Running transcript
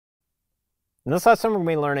In this lesson, we're going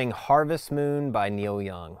to be learning Harvest Moon by Neil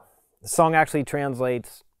Young. The song actually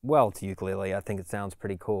translates well to ukulele. I think it sounds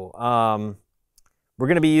pretty cool. We're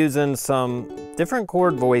going to be using some different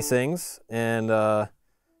chord voicings and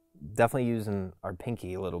definitely using our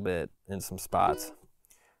pinky a little bit in some spots.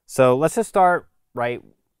 So let's just start right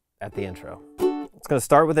at the intro. It's going to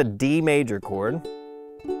start with a D major chord.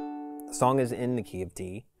 The song is in the key of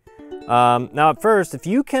D. Now at first, if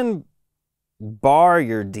you can bar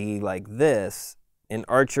your D like this and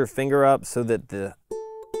arch your finger up so that the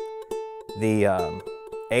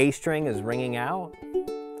A string is ringing out,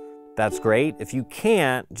 that's great. If you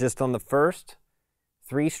can't, just on the first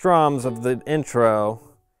 3 strums of the intro,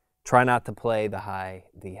 try not to play the high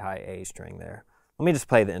A string there. Let me just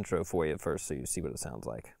play the intro for you first so you see what it sounds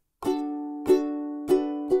like.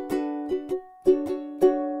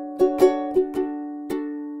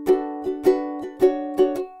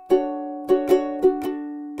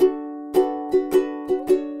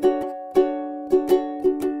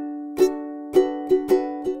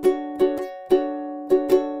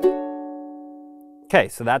 Okay,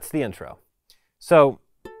 so that's the intro. So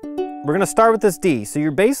we're going to start with this D. So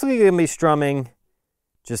you're basically going to be strumming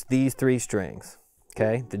just these 3 strings,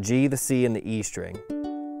 okay? The G, the C, and the E string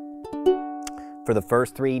for the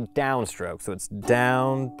first 3 downstrokes. So it's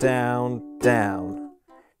down, down, down.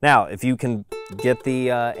 Now, if you can get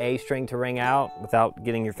the A string to ring out without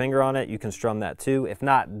getting your finger on it, you can strum that too. If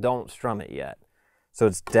not, don't strum it yet. So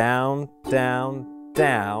it's down, down,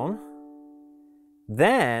 down.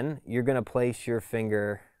 Then you're going to place your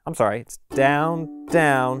finger, it's down,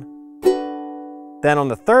 down. Then on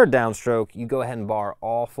the 3rd downstroke, you go ahead and bar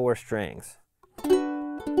all 4 strings.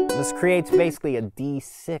 This creates basically a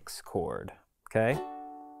D6 chord, okay?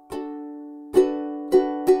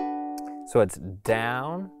 So it's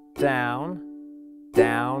down, down,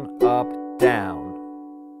 down, up, down.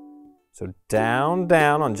 So down,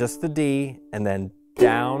 down on just the D, and then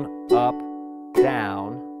down, up,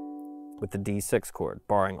 down with the D6 chord,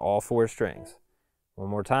 barring all 4 strings. One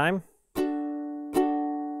more time.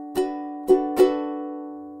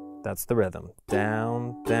 That's the rhythm.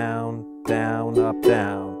 Down, down, down, up,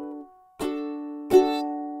 down.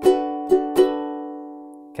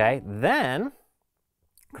 Okay, then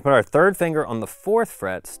we put our 3rd finger on the 4th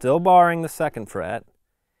fret, still barring the 2nd fret,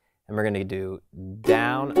 and we're going to do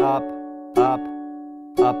down, up, up,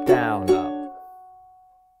 up, down, up.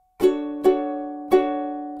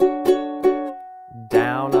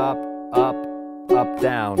 Down, up, up, up,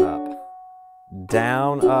 down, up.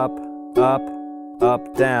 Down, up, up,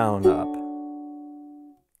 up, down, up.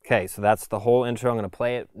 Okay, so that's the whole intro. I'm going to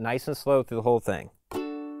play it nice and slow through the whole thing.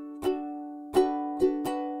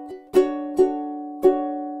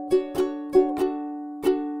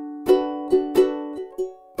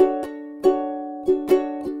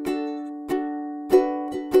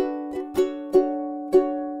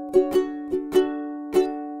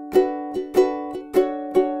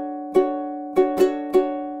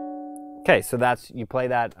 Okay, so you play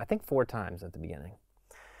that, I think 4 times at the beginning.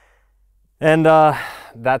 And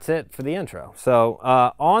that's it for the intro. So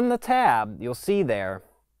on the tab, you'll see there,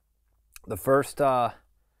 the first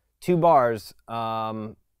 2 bars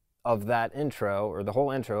of that intro, or the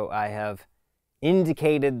whole intro, I have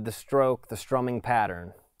indicated the stroke, the strumming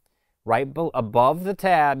pattern. Right above the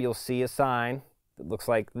tab, you'll see a sign that looks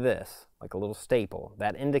like this, like a little staple.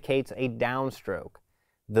 That indicates a downstroke.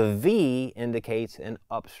 The V indicates an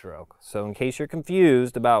upstroke. So in case you're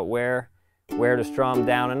confused about where to strum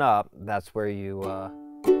down and up, that's where you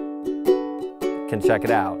can check it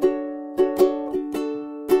out.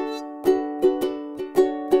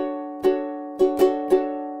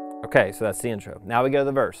 Okay, so that's the intro. Now we go to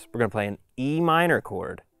the verse. We're going to play an E minor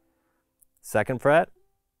chord. 2nd fret,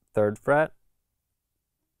 3rd fret,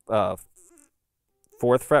 4th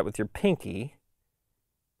fret with your pinky,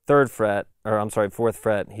 4th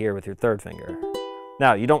fret here with your 3rd finger.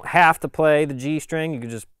 Now, you don't have to play the G string. You can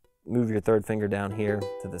just move your 3rd finger down here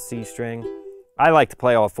to the C string. I like to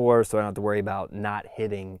play all 4 so I don't have to worry about not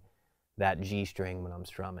hitting that G string when I'm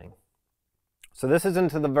strumming. So this is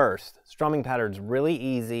into the verse. Strumming pattern's really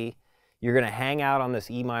easy. You're going to hang out on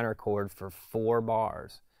this E minor chord for 4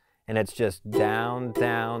 bars. And it's just down,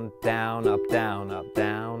 down, down, up, down, up,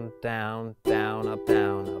 down, down, down, up,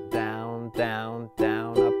 down, up, down, down,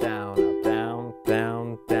 down, up, down, up, down,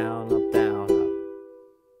 down, down, up, down, up.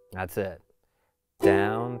 That's it.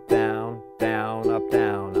 Down, down, down, up,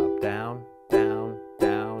 down, up, down, down,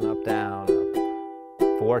 down, up, down,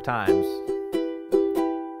 up. 4 times.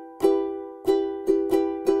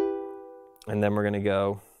 And then we're going to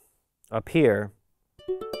go up here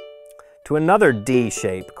to another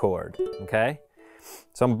D-shaped chord, okay?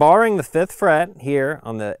 So I'm barring the 5th fret here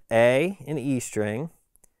on the A and E string,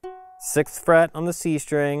 6th fret on the C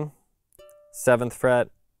string, 7th fret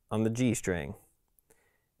on the G string.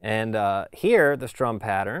 And here the strum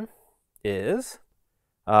pattern is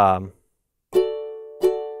so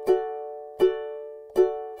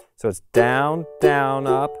it's down, down,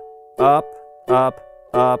 up, up, up,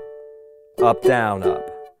 up, up, down, up.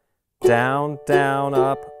 Down, down,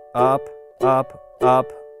 up, up, up,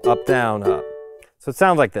 up, up, down, up. So it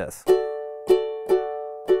sounds like this.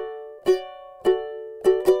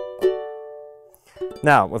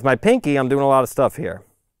 Now, with my pinky, I'm doing a lot of stuff here.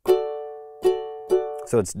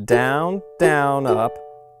 So it's down, down, up,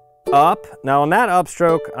 up. Now on that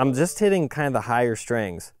upstroke, I'm just hitting kind of the higher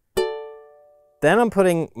strings. Then I'm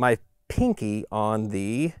putting my pinky on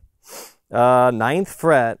the 9th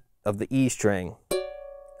fret of the E string.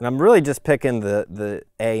 And I'm really just picking the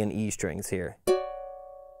A and E strings here.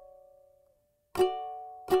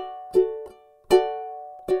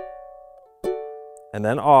 And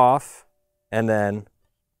then off, and then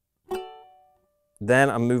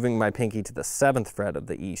I'm moving my pinky to the 7th fret of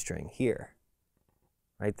the E string here,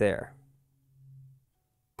 right there.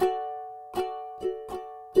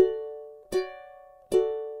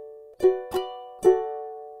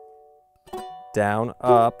 Down,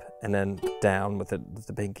 up, and then down with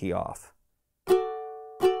the pinky off.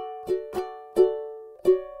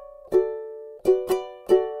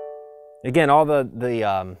 Again, all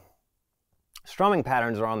the strumming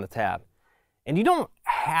patterns are on the tab. And you don't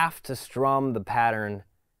have to strum the pattern,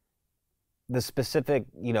 the specific,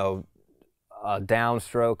 you know,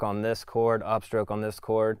 downstroke on this chord, upstroke on this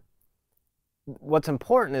chord. What's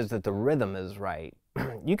important is that the rhythm is right.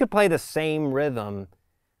 You could play the same rhythm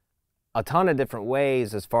a ton of different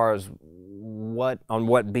ways as far as on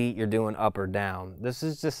what beat you're doing up or down. This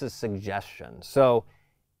is just a suggestion. So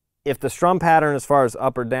if the strum pattern as far as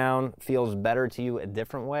up or down feels better to you a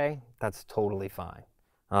different way, that's totally fine.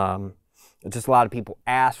 Just a lot of people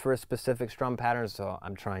ask for a specific strum pattern, so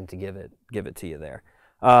I'm trying to give it to you there.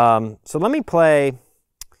 So let me play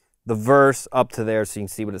the verse up to there so you can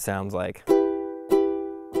see what it sounds like.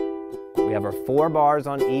 We have our 4 bars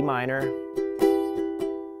on E minor.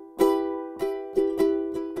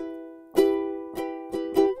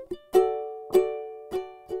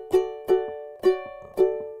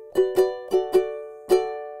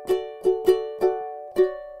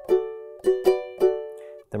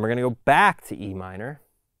 Then we're going to go back to E minor.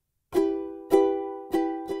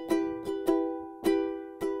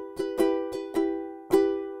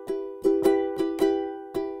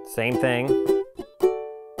 Same thing.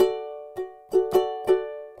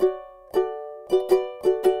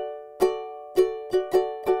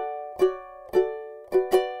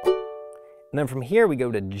 And then from here we go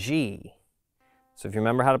to G. So if you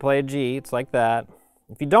remember how to play a G, it's like that.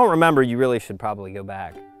 If you don't remember, you really should probably go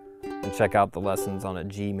back and check out the lessons on a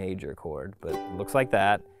G major chord, but it looks like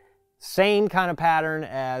that. Same kind of pattern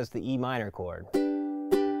as the E minor chord.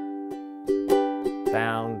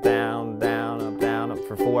 Down, down, down, up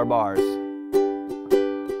for 4 bars.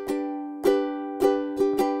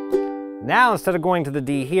 Now, instead of going to the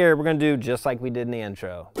D here, we're going to do just like we did in the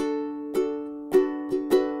intro.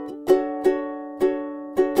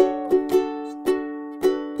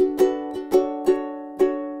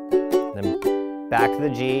 Then back to the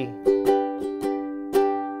G.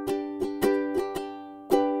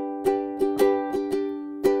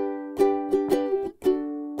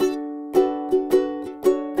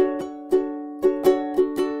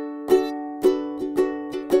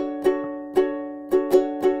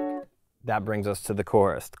 That brings us to the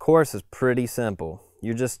chorus. The chorus is pretty simple.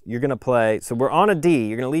 You're going to play, so we're on a D,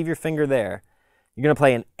 you're going to leave your finger there. You're going to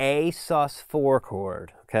play an A sus4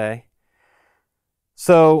 chord, okay?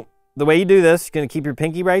 So the way you do this, you're going to keep your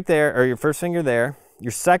pinky right there, or your first finger there.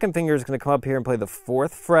 Your second finger is going to come up here and play the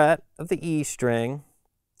 4th fret of the E string.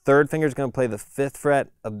 Third finger is going to play the 5th fret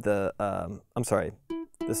of the,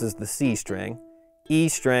 this is the C string. E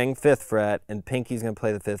string, 5th fret, and pinky is going to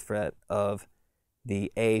play the 5th fret of the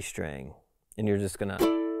A string. And you're just gonna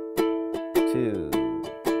 2.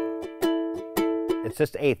 It's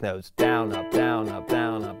just 8th notes. Down, up, down, up,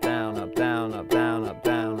 down, up, down, up, down, up, down, up,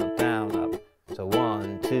 down, up, down, up. So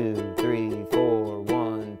 1, 2, 3, 4,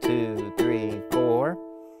 1, 2, 3, 4.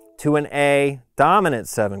 To an A dominant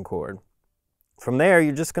 7 chord. From there,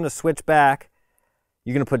 you're just gonna switch back.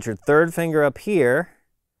 You're gonna put your 3rd finger up here,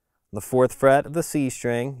 the 4th fret of the C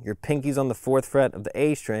string, your pinky's on the 4th fret of the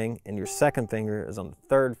A string, and your 2nd finger is on the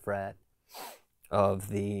 3rd fret of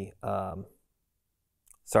the,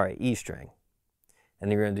 E string.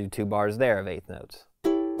 And you're going to do 2 bars there of 8th notes.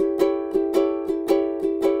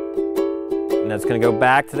 And that's going to go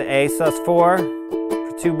back to the A sus4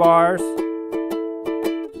 for 2 bars.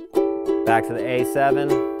 Back to the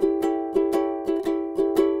A7.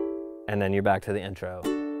 And then you're back to the intro.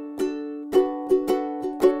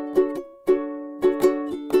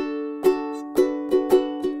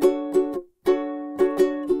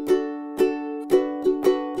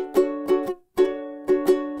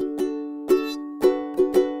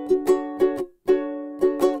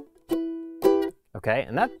 Okay,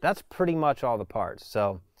 and that's pretty much all the parts.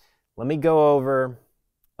 So let me go over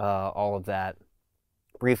all of that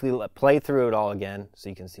briefly, play through it all again so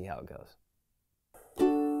you can see how it goes.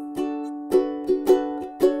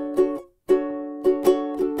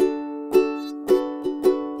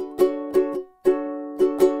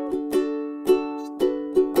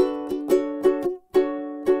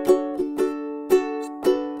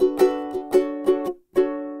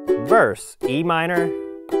 Verse, E minor,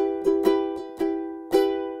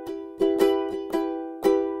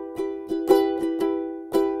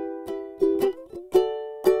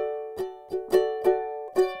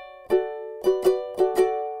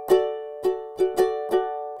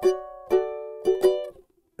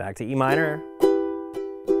 back to E minor,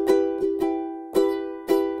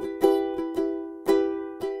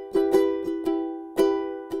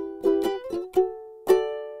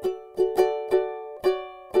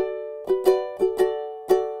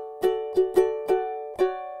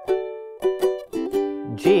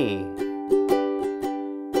 G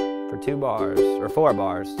for 2 bars, or 4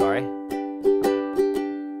 bars, sorry.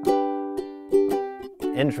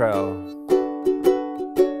 Intro.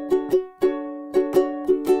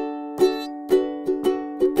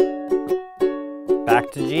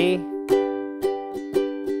 Back to G.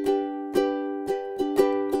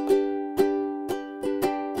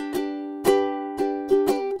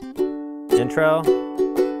 Intro.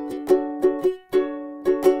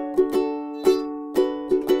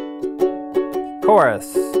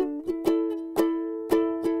 Chorus.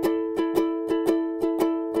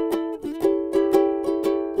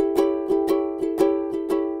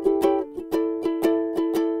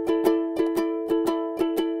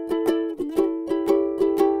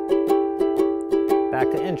 Back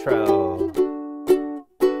to intro.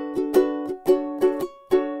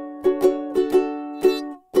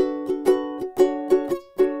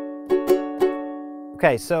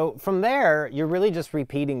 Okay, so from there, you're really just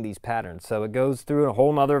repeating these patterns. So it goes through a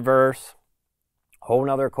whole nother verse, whole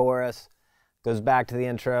nother chorus, goes back to the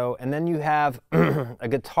intro, and then you have a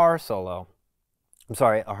guitar solo. I'm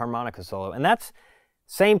sorry, a harmonica solo. And that's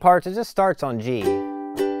same parts, it just starts on G.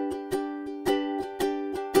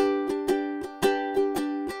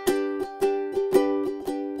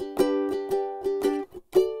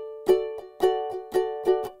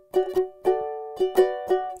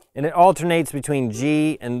 And it alternates between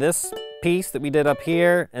G and this piece that we did up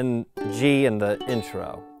here and G and the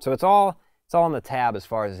intro. So it's all on the tab as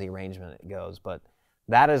far as the arrangement goes, but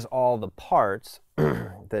that is all the parts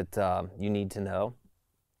that you need to know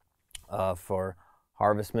for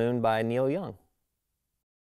Harvest Moon by Neil Young.